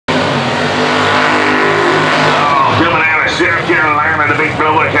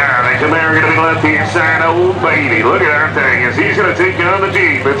Camaro going to be left inside. Oh, baby. Look at that thing as he's going to take on the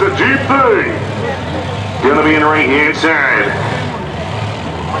Jeep. It's a Jeep thing. Going to be in the right-hand side.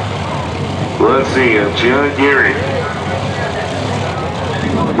 Let's see. John Gary.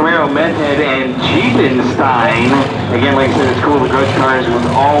 Camaro, Method, and Jeepenstein. Again, like I said, it's cool. The grudge cars with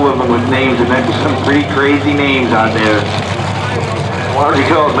all of them with names, and there's some pretty crazy names out there. Why don't you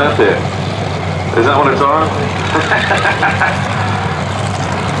call it Method? Is that what it's on?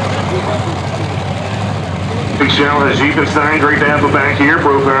 Big shout out to Jeepenstein. Great to have him back here.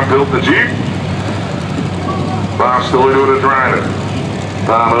 Profile built the Jeep. Bob's still doing the driving.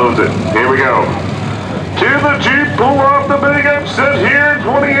 Tom owns it. Here we go. To the Jeep, pull off the big upset here in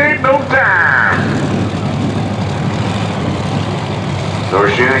 28, no time. So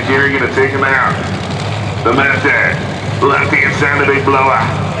Shannon Gary gonna take him out. The Method, left hand side of the big blower.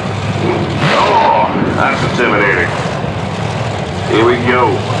 Oh, that's intimidating. Here we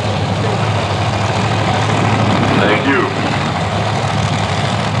go.